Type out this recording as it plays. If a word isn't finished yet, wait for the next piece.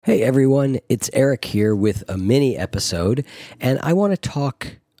Hey everyone, it's Eric here with a mini episode, and I want to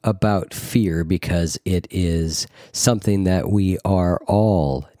talk about fear because it is something that we are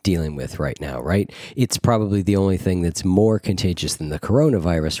all dealing with right now, right? It's probably the only thing that's more contagious than the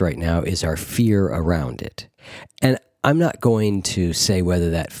coronavirus right now is our fear around it. And I'm not going to say whether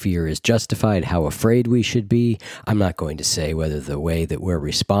that fear is justified, how afraid we should be. I'm not going to say whether the way that we're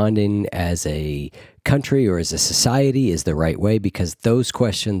responding as a country or as a society is the right way, because those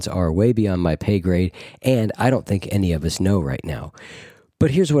questions are way beyond my pay grade, and I don't think any of us know right now.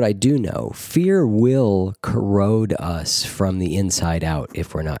 But here's what I do know. Fear will corrode us from the inside out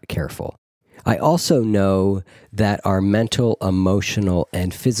if we're not careful. I also know that our mental, emotional,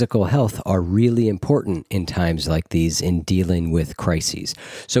 and physical health are really important in times like these in dealing with crises.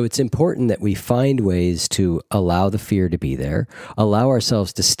 So it's important that we find ways to allow the fear to be there, allow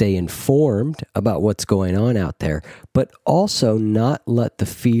ourselves to stay informed about what's going on out there, but also not let the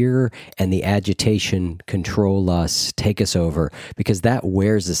fear and the agitation control us, take us over, because that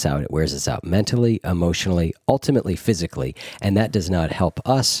wears us out. It wears us out mentally, emotionally, ultimately physically, and that does not help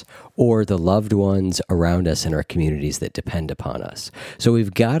us or the loved ones around us in our communities that depend upon us. So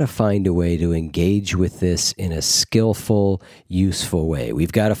we've got to find a way to engage with this in a skillful, useful way.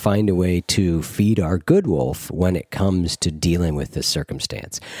 We've got to find a way to feed our good wolf when it comes to dealing with this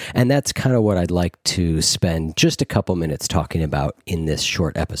circumstance. And that's kind of what I'd like to spend just a couple minutes talking about in this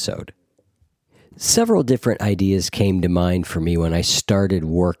short episode. Several different ideas came to mind for me when I started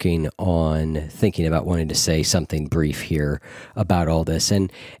working on thinking about wanting to say something brief here about all this.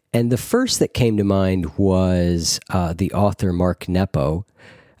 And the first that came to mind was the author Mark Nepo,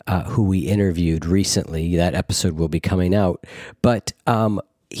 who we interviewed recently. That episode will be coming out. But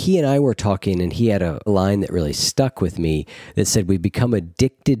he and I were talking, and he had a line that really stuck with me that said, "We become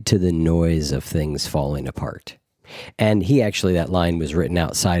addicted to the noise of things falling apart." And that line was written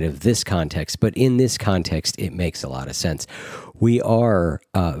outside of this context, but in this context, it makes a lot of sense. We are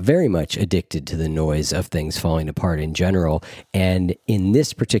very much addicted to the noise of things falling apart in general. And in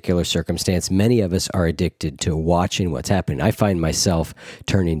this particular circumstance, many of us are addicted to watching what's happening. I find myself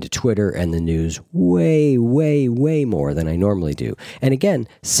turning to Twitter and the news way, way, way more than I normally do. And again,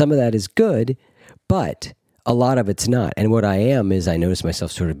 some of that is good, but a lot of it's not. And what I am is I notice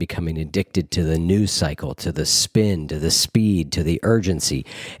myself sort of becoming addicted to the news cycle, to the spin, to the speed, to the urgency,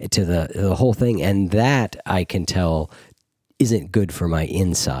 to the whole thing. And that I can tell isn't good for my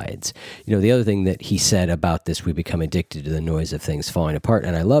insides. You know, the other thing that he said about this, we become addicted to the noise of things falling apart.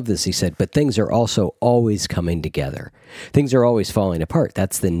 And I love this. He said, but things are also always coming together. Things are always falling apart.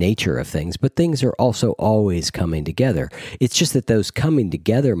 That's the nature of things, but things are also always coming together. It's just that those coming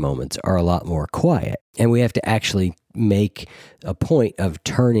together moments are a lot more quiet. And we have to actually make a point of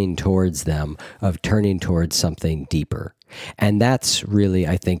turning towards them, of turning towards something deeper. And that's really,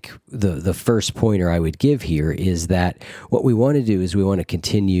 I think, the first pointer I would give here is that what we want to do is we want to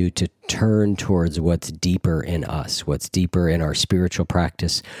continue to turn towards what's deeper in us, what's deeper in our spiritual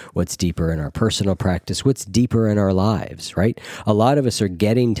practice, what's deeper in our personal practice, what's deeper in our lives, right? A lot of us are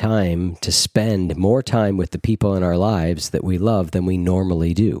getting time to spend more time with the people in our lives that we love than we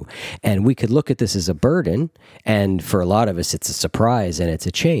normally do. And we could look at this as a burden, and for a lot of us, it's a surprise and it's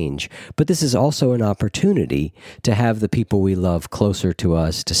a change. But this is also an opportunity to have the people we love closer to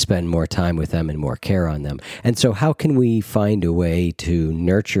us, to spend more time with them and more care on them. And so how can we find a way to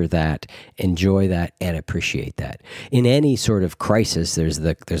nurture that, enjoy that, and appreciate that? In any sort of crisis, there's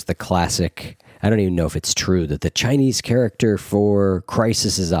the classic, I don't even know if it's true, that the Chinese character for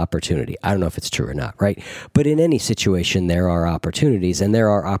crisis is opportunity. I don't know if it's true or not, right? But in any situation, there are opportunities, and there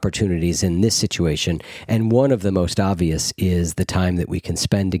are opportunities in this situation. And one of the most obvious is the time that we can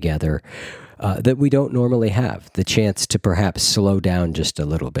spend together that we don't normally have, the chance to perhaps slow down just a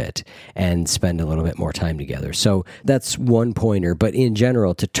little bit and spend a little bit more time together. So that's one pointer, but in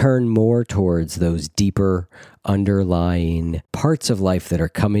general, to turn more towards those deeper underlying parts of life that are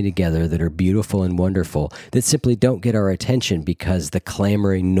coming together, that are beautiful and wonderful, that simply don't get our attention because the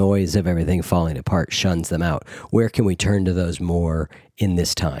clamoring noise of everything falling apart shuns them out. Where can we turn to those more in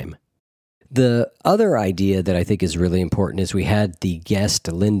this time? The other idea that I think is really important is we had the guest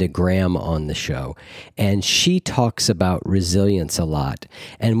Linda Graham on the show, and she talks about resilience a lot.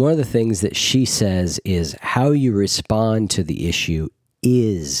 And one of the things that she says is how you respond to the issue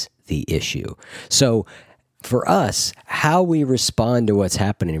is the issue. So For us, how we respond to what's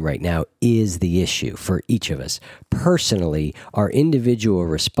happening right now is the issue for each of us. Personally, our individual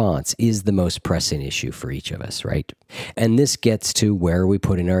response is the most pressing issue for each of us, right? And this gets to where are we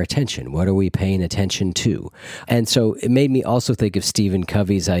putting our attention? What are we paying attention to? And so it made me also think of Stephen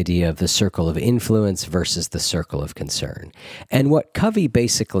Covey's idea of the circle of influence versus the circle of concern. And what Covey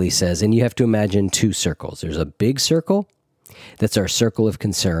basically says, and you have to imagine two circles. There's a big circle. That's our circle of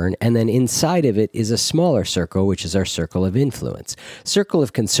concern. And then inside of it is a smaller circle, which is our circle of influence. Circle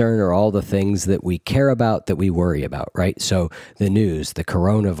of concern are all the things that we care about, that we worry about, right? So the news, the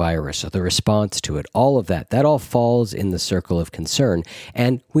coronavirus, or the response to it, all of that all falls in the circle of concern.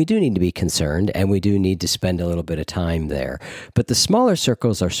 And we do need to be concerned, and we do need to spend a little bit of time there. But the smaller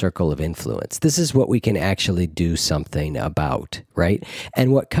circles are circle of influence. This is what we can actually do something about, right?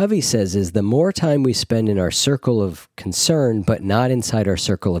 And what Covey says is the more time we spend in our circle of concern, but not inside our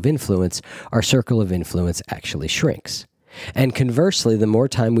circle of influence, our circle of influence actually shrinks. And conversely, the more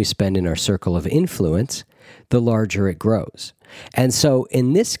time we spend in our circle of influence, the larger it grows. And so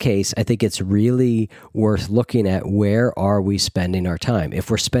in this case, I think it's really worth looking at where are we spending our time.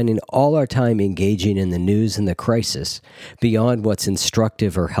 If we're spending all our time engaging in the news and the crisis beyond what's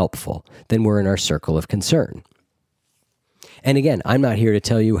instructive or helpful, then we're in our circle of concern. And again, I'm not here to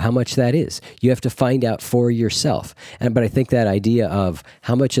tell you how much that is. You have to find out for yourself. But I think that idea of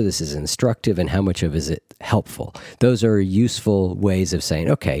how much of this is instructive and how much of is it helpful, those are useful ways of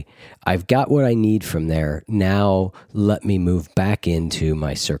saying, okay, I've got what I need from there. Now let me move back into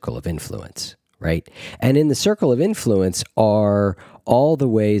my circle of influence, right? And in the circle of influence are all the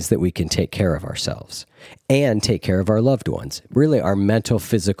ways that we can take care of ourselves and take care of our loved ones. Really, our mental,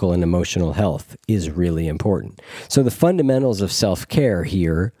 physical, and emotional health is really important. So the fundamentals of self-care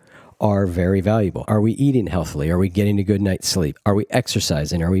here are very valuable. Are we eating healthily? Are we getting a good night's sleep? Are we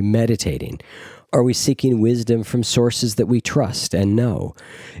exercising? Are we meditating? Are we seeking wisdom from sources that we trust and know?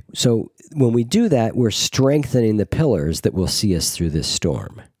 So when we do that, we're strengthening the pillars that will see us through this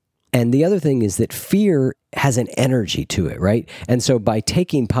storm. And the other thing is that fear has an energy to it, right? And so by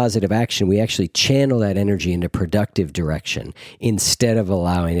taking positive action, we actually channel that energy into productive direction instead of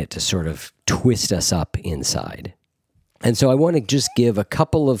allowing it to sort of twist us up inside. And so I want to just give a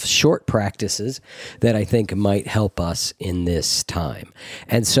couple of short practices that I think might help us in this time.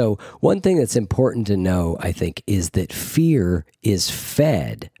 And so one thing that's important to know, I think, is that fear is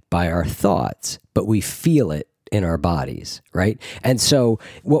fed by our thoughts, but we feel it in our bodies, right? And so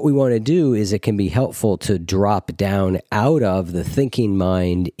what we want to do is it can be helpful to drop down out of the thinking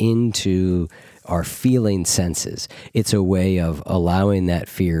mind into our feeling senses. It's a way of allowing that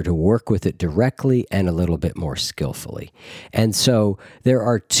fear to work with it directly and a little bit more skillfully. And so there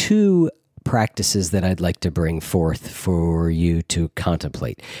are two practices that I'd like to bring forth for you to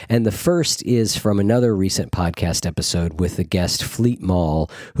contemplate. And the first is from another recent podcast episode with the guest Fleet Mall,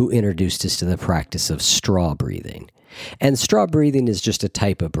 who introduced us to the practice of straw breathing. And straw breathing is just a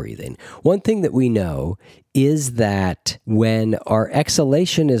type of breathing. One thing that we know is that when our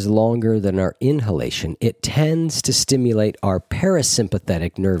exhalation is longer than our inhalation, it tends to stimulate our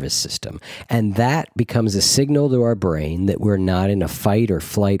parasympathetic nervous system. And that becomes a signal to our brain that we're not in a fight or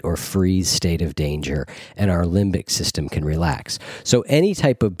flight or freeze state of danger, and our limbic system can relax. So any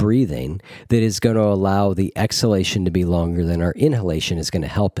type of breathing that is going to allow the exhalation to be longer than our inhalation is going to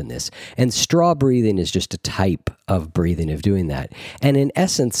help in this. And straw breathing is just a type of breathing, of doing that. And in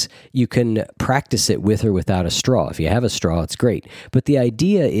essence, you can practice it with or without a straw. If you have a straw, it's great. But the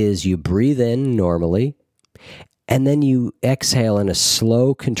idea is you breathe in normally, and then you exhale in a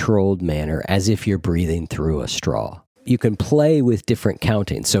slow, controlled manner as if you're breathing through a straw. You can play with different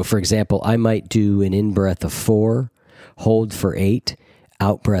counting. So, for example, I might do an in-breath of 4, hold for 8,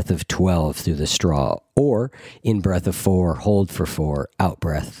 out-breath of 12 through the straw, or in-breath of 4, hold for 4,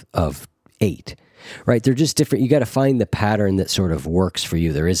 out-breath of 8. Right? They're just different. You got to find the pattern that sort of works for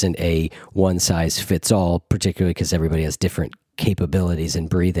you. There isn't a one-size-fits-all, particularly because everybody has different capabilities in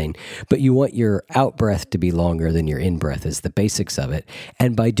breathing. But you want your out-breath to be longer than your in-breath is the basics of it.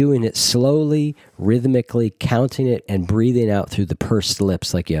 And by doing it slowly, rhythmically, counting it, and breathing out through the pursed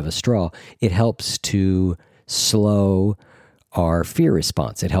lips like you have a straw, it helps to slow our fear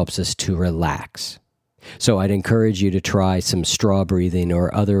response. It helps us to relax. So I'd encourage you to try some straw breathing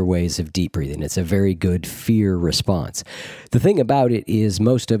or other ways of deep breathing. It's a very good fear response. The thing about it is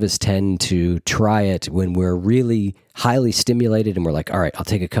most of us tend to try it when we're really highly stimulated and we're like, all right, I'll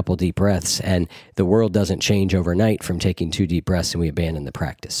take a couple deep breaths, and the world doesn't change overnight from taking 2 deep breaths and we abandon the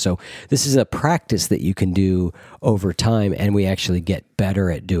practice. So this is a practice that you can do over time, and we actually get better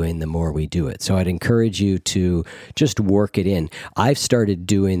at doing the more we do it. So I'd encourage you to just work it in. I've started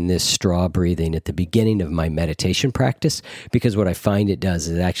doing this straw breathing at the beginning beginning of my meditation practice, because what I find it does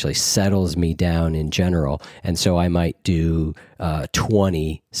is it actually settles me down in general. And so I might do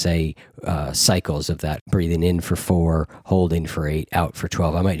 20, say, cycles of that, breathing in for 4, holding for 8, out for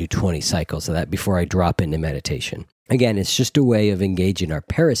 12. I might do 20 cycles of that before I drop into meditation. Again, it's just a way of engaging our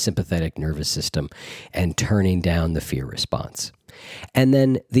parasympathetic nervous system and turning down the fear response. And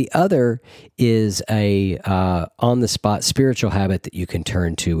then the other is a on-the-spot spiritual habit that you can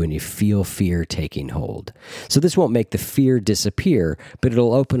turn to when you feel fear taking hold. So this won't make the fear disappear, but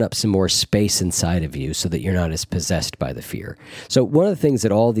it'll open up some more space inside of you so that you're not as possessed by the fear. So one of the things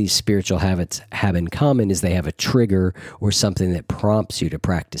that all these spiritual habits have in common is they have a trigger or something that prompts you to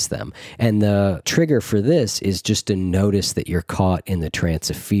practice them. And the trigger for this is just to notice that you're caught in the trance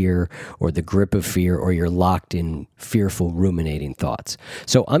of fear or the grip of fear, or you're locked in fearful ruminating thoughts.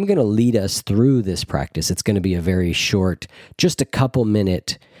 So I'm going to lead us through this practice. It's going to be a very short, just a couple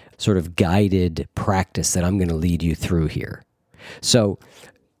minute sort of guided practice that I'm going to lead you through here. So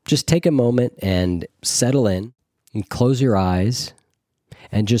just take a moment and settle in and close your eyes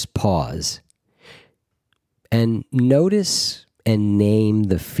and just pause and notice and name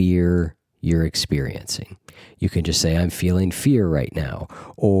the fear you're experiencing. You can just say, I'm feeling fear right now,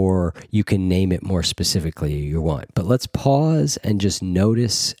 or you can name it more specifically if you want. But let's pause and just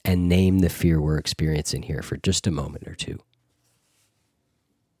notice and name the fear we're experiencing here for just a moment or two.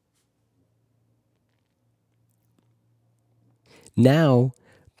 Now,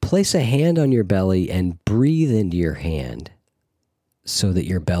 place a hand on your belly and breathe into your hand so that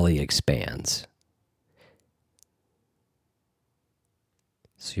your belly expands.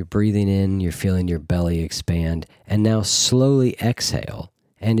 So you're breathing in, you're feeling your belly expand, and now slowly exhale.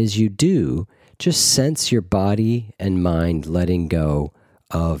 And as you do, just sense your body and mind letting go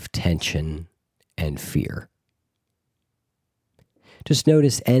of tension and fear. Just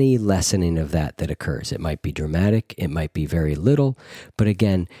notice any lessening of that occurs. It might be dramatic, it might be very little, but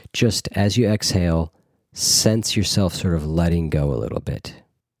again, just as you exhale, sense yourself sort of letting go a little bit.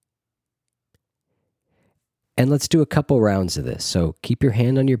 And let's do a couple rounds of this. So keep your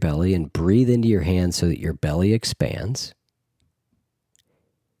hand on your belly and breathe into your hand so that your belly expands.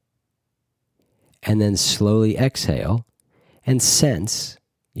 And then slowly exhale and sense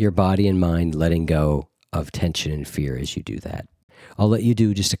your body and mind letting go of tension and fear as you do that. I'll let you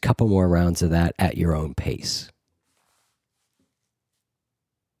do just a couple more rounds of that at your own pace.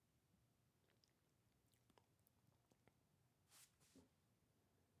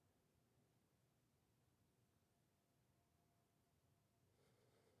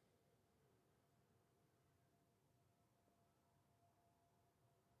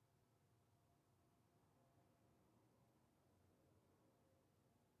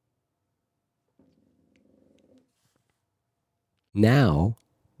 Now,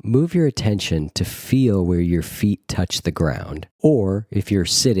 move your attention to feel where your feet touch the ground, or if you're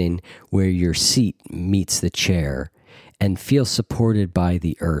sitting, where your seat meets the chair, and feel supported by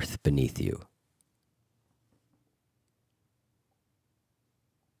the earth beneath you.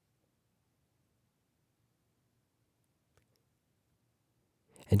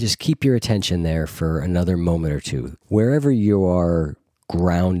 And just keep your attention there for another moment or two. Wherever you are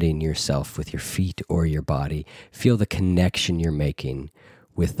grounding yourself with your feet or your body, feel the connection you're making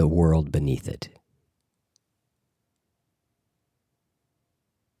with the world beneath it.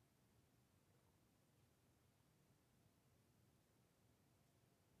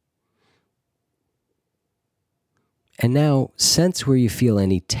 And now sense where you feel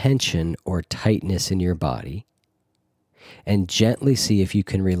any tension or tightness in your body, and gently see if you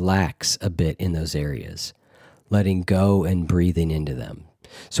can relax a bit in those areas, letting go and breathing into them.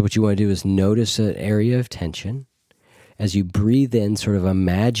 So what you want to do is notice an area of tension. As you breathe in, sort of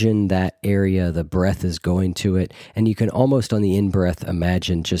imagine that area, the breath is going to it, and you can almost on the in-breath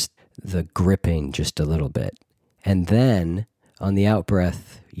imagine just the gripping just a little bit. And then on the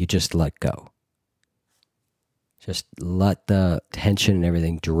out-breath, you just let go. Just let the tension and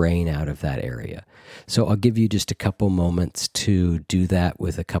everything drain out of that area. So I'll give you just a couple moments to do that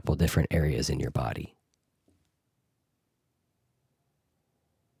with a couple different areas in your body.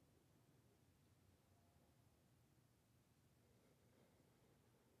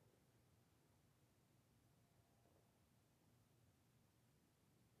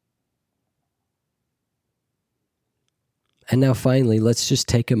 And now finally, let's just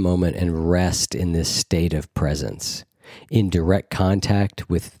take a moment and rest in this state of presence, in direct contact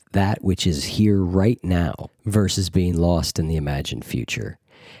with that which is here right now versus being lost in the imagined future.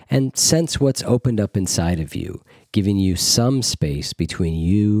 And sense what's opened up inside of you, giving you some space between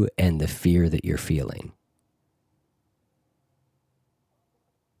you and the fear that you're feeling.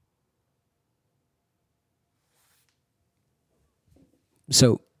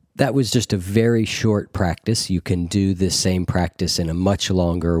 So that was just a very short practice. You can do this same practice in a much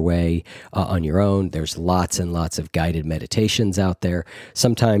longer way on your own. There's lots and lots of guided meditations out there.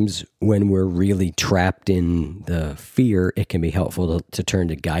 Sometimes when we're really trapped in the fear, it can be helpful to turn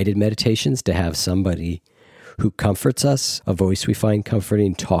to guided meditations, to have somebody who comforts us, a voice we find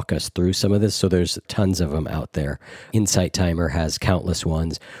comforting, talk us through some of this. So there's tons of them out there. Insight Timer has countless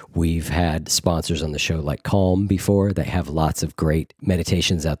ones. We've had sponsors on the show like Calm before. They have lots of great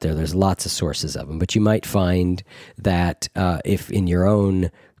meditations out there. There's lots of sources of them. But you might find that if in your own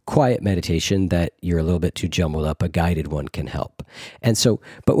quiet meditation that you're a little bit too jumbled up, a guided one can help. And so,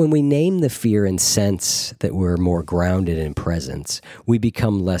 but when we name the fear and sense that we're more grounded in presence, we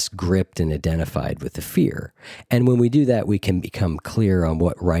become less gripped and identified with the fear. And when we do that, we can become clear on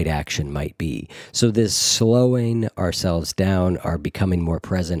what right action might be. So this slowing ourselves down, our becoming more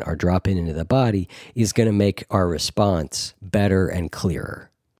present, our dropping into the body is going to make our response better and clearer.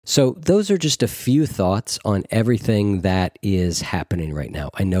 So those are just a few thoughts on everything that is happening right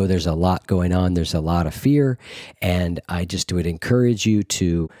now. I know there's a lot going on. There's a lot of fear, and I just would encourage you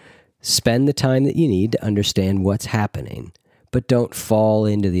to spend the time that you need to understand what's happening, but don't fall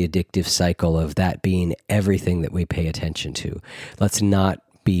into the addictive cycle of that being everything that we pay attention to. Let's not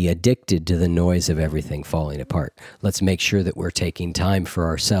be addicted to the noise of everything falling apart. Let's make sure that we're taking time for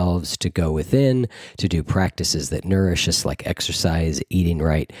ourselves to go within, to do practices that nourish us like exercise, eating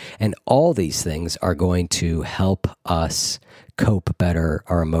right. And all these things are going to help us cope better,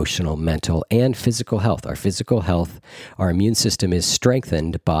 our emotional, mental, and physical health. Our physical health, our immune system is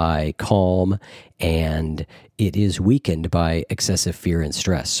strengthened by calm, and it is weakened by excessive fear and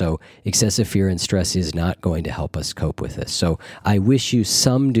stress. So excessive fear and stress is not going to help us cope with this. So I wish you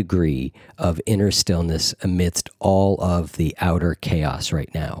some degree of inner stillness amidst all of the outer chaos right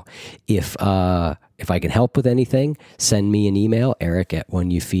now. If I can help with anything, send me an email,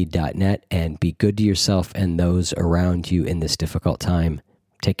 eric@oneyoufeed.net, and be good to yourself and those around you in this difficult time.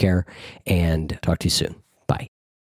 Take care and talk to you soon.